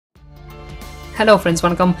Hello friends,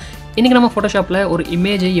 வணக்கம். இன்னைக்கு நம்ம Photoshopல ஒரு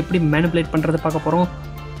இமேஜை எப்படி மேனிபுலேட் பண்றது பார்க்க போறோம்.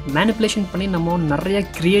 மேனிபுலேஷன் பண்ணி நம்ம நிறைய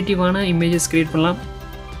கிரியேட்டிவான இமேஜஸ் கிரியேட் பண்ணலாம்.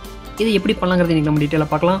 இது எப்படி பண்ணலாம்ங்கறது இன்னைக்கு நம்ம டீடைலா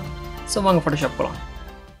பார்க்கலாம். சோ வாங்க Photoshop போலாம்.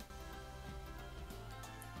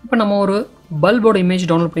 இப்போ நம்ம ஒரு பல்போட இமேஜ்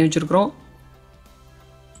டவுன்லோட் பண்ணி வச்சிருக்கோம்.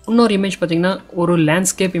 இன்னொரு இமேஜ் பாத்தீங்கன்னா ஒரு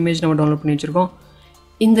லேண்ட்ஸ்கேப் இமேஜ் நம்ம டவுன்லோட் பண்ணி வச்சிருக்கோம்.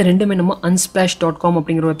 இந்த ரெண்டுமே நம்ம unsplash.com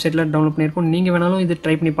அப்படிங்கற வெப்சைட்ல டவுன்லோட் பண்ணிருக்கோம். நீங்க வேணாலும் இது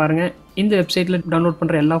ட்ரை பண்ணி பாருங்க. இந்த வெப்சைட்ல டவுன்லோட்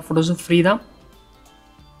பண்ற எல்லா போட்டோஸும் ஃப்ரீ தான்.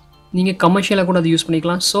 நீங்க கமர்ஷியலா கூட அது யூஸ்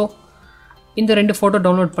பண்ணிக்கலாம். சோ இந்த ரெண்டு போட்டோ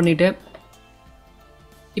டவுன்லோட் பண்ணிட்டு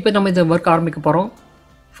இப்போ நம்ம இந்த வர்க் ஆரம்பிக்க போறோம்.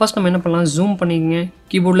 ஃபர்ஸ்ட் நம்ம என்ன பண்ணலாம், ஜூம் பண்ணிக்கங்க.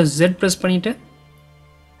 கீபோர்ட்ல Z பிரஸ் பண்ணிட்டு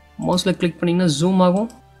மவுஸ்ல கிளிக் பண்ணீங்கன்னா ஜூம் ஆகும்.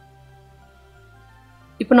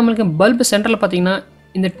 இப்போ நமக்கு பல்ப் சென்டர்ல பாத்தீங்கன்னா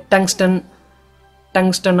இந்த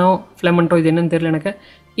டங்ஸ்டனோ ஃபிலமெண்டோ இது என்னன்னு தெரியல எனக்கு.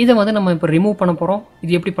 இதை வந்து நம்ம இப்போ ரிமூவ் பண்ண போறோம்.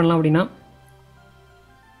 இது எப்படி பண்ணலாம் அப்படின்னா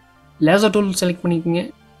லேசர் டூல் செலக்ட் பண்ணிக்கங்க.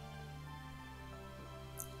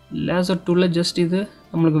 லேசர் டூல்ல ஜஸ்ட் இது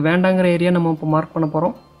நமக்கு வேண்டாங்கிற ஏரியா நம்ம இப்போ மார்க் பண்ண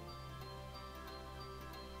போறோம்.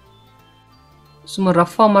 சும்மா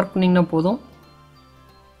ரஃபா மார்க் பண்ணீங்கன்னா போதும்.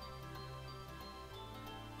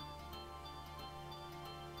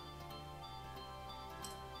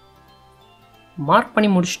 மார்க் பண்ணி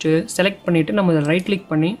முடிச்சிட்டு செலக்ட் பண்ணிட்டு நம்ம இதை ரைட்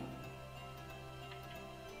கிளிக் பண்ணி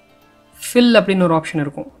ஃபில் அப்படின்னு ஒரு ஆப்ஷன்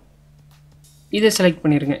இருக்கும். இதை செலக்ட்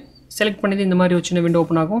பண்ணிருங்க. செலக்ட் பண்ணிட்டு இந்த மாதிரி ஒரு சின்ன விண்டோ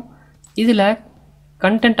ஓப்பன் ஆகும். இதில்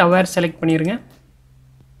கண்டென்ட் அவேர் செலக்ட் பண்ணிருங்க.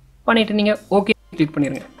 பண்ணிட்டு நீங்க ஓகே கிளிக்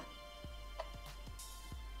பண்ணிருங்க.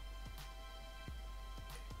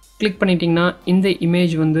 கிளிக் பண்ணிட்டீங்கன்னா இந்த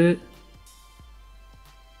இமேஜ் வந்து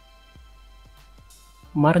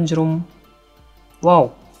மறைஞ்சிரும். வாவ்,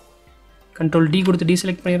 Ctrl D கொடுத்து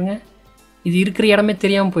டீசெலக்ட் பண்ணிருங்க. இது இருக்கிற இடமே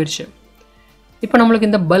தெரியாமல் போயிடுச்சு. இப்போ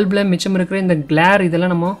நம்மளுக்கு இந்த பல்பில் மிச்சம் இருக்கிற இந்த கிளேர்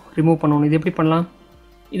இதெல்லாம் நம்ம ரிமூவ் பண்ணணும். இது எப்படி பண்ணலாம்,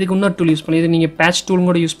 இதுக்கு இன்னொரு டூல் யூஸ் பண்ணலாம். இது நீங்கள் பேட்ச் டூலும்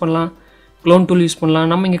கூட யூஸ் பண்ணலாம், க்ளோன் டூல் யூஸ் பண்ணலாம்.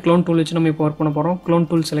 நம்ம இங்கே க்ளோன் டூல் வச்சு நம்ம இப்போ ஒர்க் பண்ண போகிறோம். க்ளோன்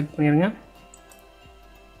டூல் செலக்ட் பண்ணிடுங்க.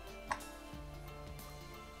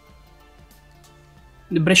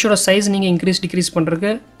 இந்த ப்ரஷோட சைஸ் நீங்கள் இன்க்ரீஸ் டிக்ரீஸ்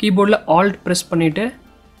பண்ணுறதுக்கு கீபோர்டில் ஆல்ட் ப்ரெஸ் பண்ணிவிட்டு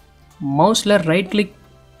மவுஸில் ரைட் கிளிக்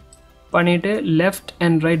பண்ணிவிட்டு லெஃப்ட்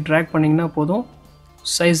அண்ட் ரைட் ட்ராக் பண்ணிங்கன்னா போதும்.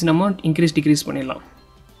 சைஸ் நம்ம இன்க்ரீஸ் டிக்ரீஸ் பண்ணிடலாம்.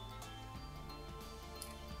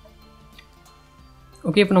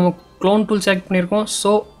 ஓகே, இப்போ நம்ம க்ளோன் டூல் செலக்ட் பண்ணியிருக்கோம்.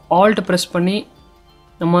 ஸோ ஆல்ட் ப்ரெஸ் பண்ணி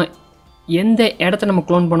நம்ம எந்த இடத்த நம்ம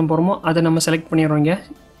க்ளோன் பண்ண போகிறோமோ அதை நம்ம செலக்ட் பண்ணிடுறோம். இங்கே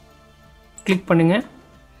கிளிக் பண்ணுங்கள்.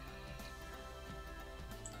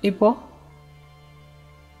 இப்போது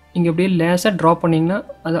இங்கே அப்படியே லேசாக ட்ராப் பண்ணிங்கன்னா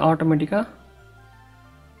அது ஆட்டோமேட்டிக்காக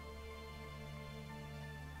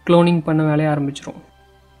க்ளோனிங் பண்ண வேலையை ஆரம்பிச்சிடும்.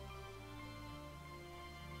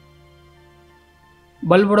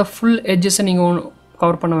 பல்போட ஃபுல் எட்ஜஸை நீங்கள்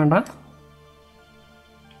கவர் பண்ண வேண்டாம்.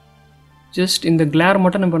 ஜஸ்ட் இந்த கிளேர்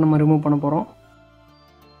மட்டும் நம்ம ரிமூவ் பண்ண போகிறோம்.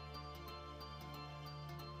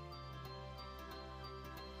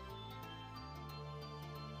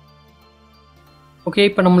 ஓகே,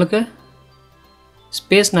 இப்போ நம்மளுக்கு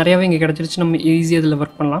ஸ்பேஸ் நிறையாவே இங்கே கிடச்சிருச்சு. நம்ம ஈஸியாக இதில்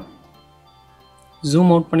ஒர்க் பண்ணலாம்.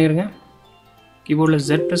 ஜூம் அவுட் பண்ணிடுங்க. கீபோர்டில்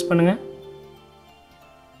Z ப்ரெஸ் பண்ணுங்கள்.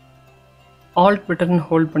 ஆல்ட் பட்டன்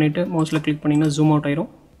ஹோல்ட் பண்ணிவிட்டு மவுஸில் கிளிக் பண்ணிங்கன்னா ஜூம் அவுட் ஆயிரும்.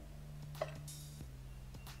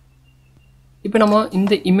 இப்போ நம்ம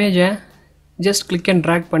இந்த இமேஜை ஜஸ்ட் கிளிக் அண்ட்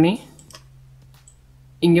ட்ராக் பண்ணி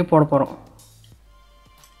இங்கே போட போகிறோம்.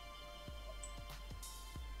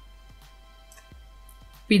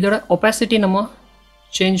 இப்போ இதோட ஒப்பாசிட்டி நம்ம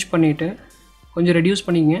சேஞ்ச் பண்ணிவிட்டு கொஞ்சம் ரெடியூஸ்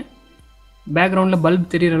பண்ணிக்கங்க. பேக்ரவுண்டில் பல்ப்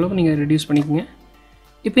தெரிகிற அளவுக்கு நீங்கள் ரெடியூஸ் பண்ணிக்கோங்க.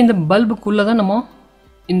 இப்போ இந்த பல்புக்குள்ளே தான் நம்ம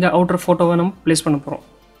இந்த அவுட்டர் ஃபோட்டோவை நம்ம ப்ளேஸ் பண்ண போகிறோம்.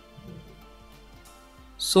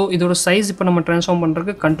 ஸோ இதோட சைஸ் இப்போ நம்ம ட்ரான்ஸ்ஃபார்ம்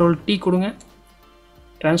பண்ணுறதுக்கு Ctrl T கொடுங்க.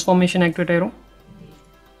 ட்ரான்ஸ்ஃபார்மேஷன் ஆக்டிவேட் ஆயிரும்.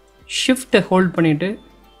 ஷிஃப்ட் ஹோல்ட் பண்ணிவிட்டு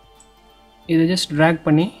இதை ஜஸ்ட் ட்ராக்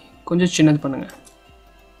பண்ணி கொஞ்சம் சின்னது பண்ணுங்கள்.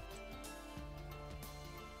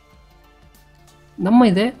 நம்ம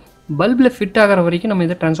இதை பல்பில் ஃபிட் ஆகிற வரைக்கும் நம்ம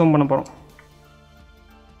இதை ட்ரான்ஸ்ஃபார்ம் பண்ண போகிறோம்.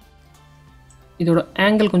 இதோட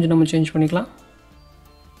ஆங்கிள் கொஞ்சம் நம்ம சேஞ்ச் பண்ணிக்கலாம்.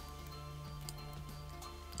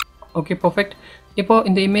 Okay, perfect. இப்போது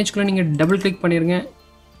இந்த இமேஜ்குள்ளே நீங்கள் டபுள் கிளிக் பண்ணிடுங்க.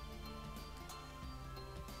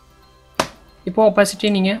 இப்போது ஒப்பாசிட்டி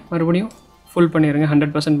நீங்கள் மறுபடியும் ஃபுல் பண்ணிடுங்க,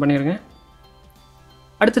 100% பண்ணிடுங்க.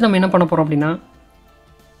 அடுத்து நம்ம என்ன பண்ண போகிறோம் அப்படின்னா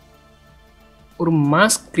ஒரு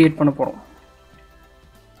மாஸ்க் க்ரியேட் பண்ண போகிறோம்.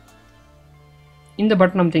 இந்த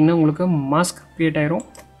பட்டன் அமுத்திங்கன்னா உங்களுக்கு மாஸ்க் க்ரியேட் ஆயிரும்.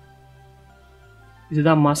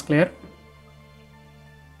 இதுதான் மாஸ்க் லேயர்.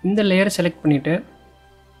 இந்த லேயரை செலக்ட் பண்ணிவிட்டு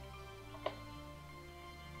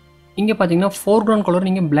இங்கே பார்த்தீங்கன்னா ஃபோர்க்ரவுண்ட் கலர்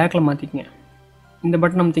நீங்கள் பிளாக்ல மாற்றிக்கங்க. இந்த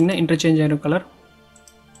பட்டன் அமுத்திங்கன்னா இன்டர்சேஞ்ச் ஆயிரும் கலர்.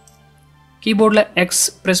 கீபோர்டில் X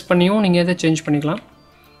ப்ரெஸ் பண்ணியும் நீங்கள் இதை சேஞ்ச் பண்ணிக்கலாம்.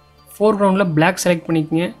 ஃபோர்க்ரவுண்டில் பிளாக் செலக்ட்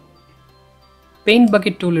பண்ணிக்கங்க. பெயிண்ட்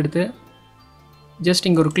பக்கெட் டூல் எடுத்து ஜஸ்ட்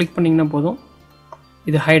இங்கே ஒரு கிளிக் பண்ணிங்கன்னா போதும்,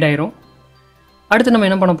 இது ஹைட் ஆயிரும். அடுத்து நம்ம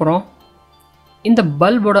என்ன பண்ண போகிறோம், இந்த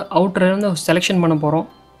பல்போட அவுட்டர்லேருந்து செலெக்ஷன் பண்ண போகிறோம்.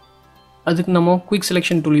 அதுக்கு நம்ம குயிக்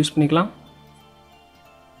செலெக்ஷன் டூல் யூஸ் பண்ணிக்கலாம்.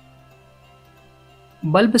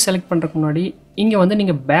 பல்பு செலக்ட் பண்ணுறதுக்கு முன்னாடி இங்கே வந்து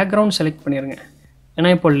நீங்கள் பேக்ரவுண்ட் செலக்ட் பண்ணிடுங்க.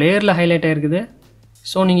 ஏன்னா இப்போ லேயரில் ஹைலைட் ஆகிருக்குது.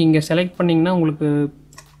 ஸோ நீங்கள் இங்கே செலக்ட் பண்ணிங்கன்னா உங்களுக்கு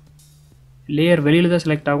லேயர் வெளியில் தான்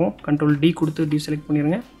செலக்ட் ஆகும். Ctrl D கொடுத்து டீசெலக்ட்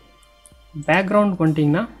பண்ணிடுங்க. பேக்ரவுண்ட்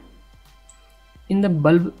பண்ணிட்டீங்கன்னா இந்த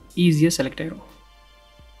பல்ப் ஈஸியாக செலக்ட் ஆகிடும்.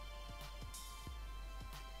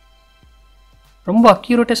 ரொம்ப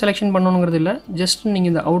அக்யூரேட்டாக செலெக்ஷன் பண்ணணுங்கிறது இல்லை, ஜஸ்ட்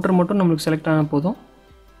நீங்கள் இந்த அவுட்டர் மட்டும் நம்மளுக்கு செலக்ட் ஆனால் போதும்.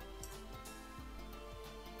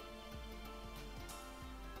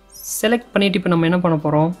 செலக்ட் பண்ணிவிட்டு இப்போ நம்ம என்ன பண்ண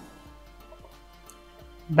போகிறோம்,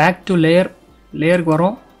 பேக் டு லேயருக்கு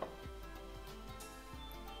வரோம்.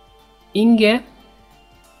 இங்கே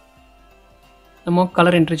நம்ம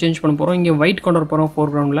கலர் இன்டர்சேஞ்ச் பண்ண போகிறோம். இங்கே ஒயிட் கொண்டு வர போகிறோம்.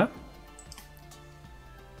 ஃபோர்க்ரவுண்டில்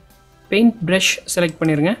பெயிண்ட் ப்ரஷ் செலக்ட்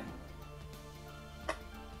பண்ணிடுங்க.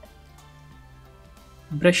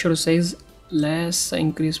 ப்ரஷோட சைஸ் லேஸாக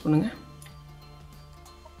இன்க்ரீஸ் பண்ணுங்கள்.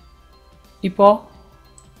 இப்போது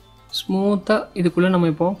ஸ்மூத்தாக இதுக்குள்ளே நம்ம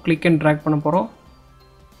இப்போது கிளிக் அண்ட் ட்ராக் பண்ண போகிறோம்.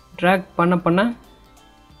 ட்ராக் பண்ண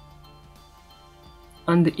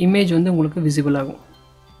அந்த இமேஜ் வந்து உங்களுக்கு விசிபிள் ஆகும்.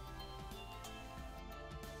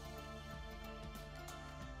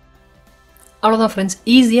 அவ்வளோதான் ஃப்ரெண்ட்ஸ்,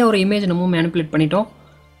 ஈஸியாக ஒரு இமேஜ் நம்ம மேனிப்புலேட் பண்ணிட்டோம்.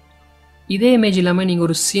 இதே இமேஜ் இல்லாமல் நீங்கள்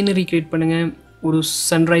ஒரு சீனரி க்ரியேட் பண்ணுங்கள். ஒரு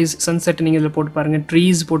சன்ரைஸ் சன்செட் நீங்கள் இதில் போட்டு பாருங்கள்,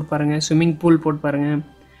 ட்ரீஸ் போட்டு பாருங்கள், ஸ்விம்மிங் பூல் போட்டு பாருங்கள்,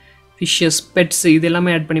 ஃபிஷ்ஷஸ், பெட்ஸ் இது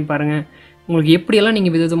எல்லாமே ஆட் பண்ணி பாருங்கள். உங்களுக்கு எப்படியெல்லாம்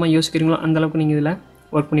நீங்கள் விதமாக யோசிக்கிறீங்களோ அந்தளவுக்கு நீங்கள் இதில்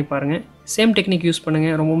ஒர்க் பண்ணி பாருங்கள். சேம் டெக்னிக் யூஸ்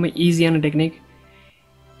பண்ணுங்கள், ரொம்பவுமே ஈஸியான டெக்னிக்.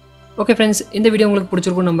 ஓகே ஃப்ரெண்ட்ஸ், இந்த வீடியோ உங்களுக்கு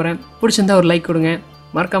பிடிச்சிருக்குன்னு நம்புகிறேன். பிடிச்சிருந்தா ஒரு லைக் கொடுங்க.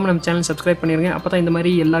 மறக்காமல் நம்ம சேனல் சப்ஸ்கிரைப் பண்ணிடுங்க. அப்போ தான் இந்த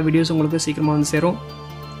மாதிரி எல்லா வீடியோஸும் உங்களுக்கு சீக்கிரமாக வந்து சேரும்.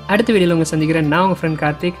 அடுத்த வீடியோவில் உங்களை சந்திக்கிறேன். நான் உங்கள் ஃப்ரெண்ட்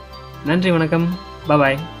கார்த்திக். நன்றி, வணக்கம்,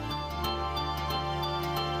 பாய்.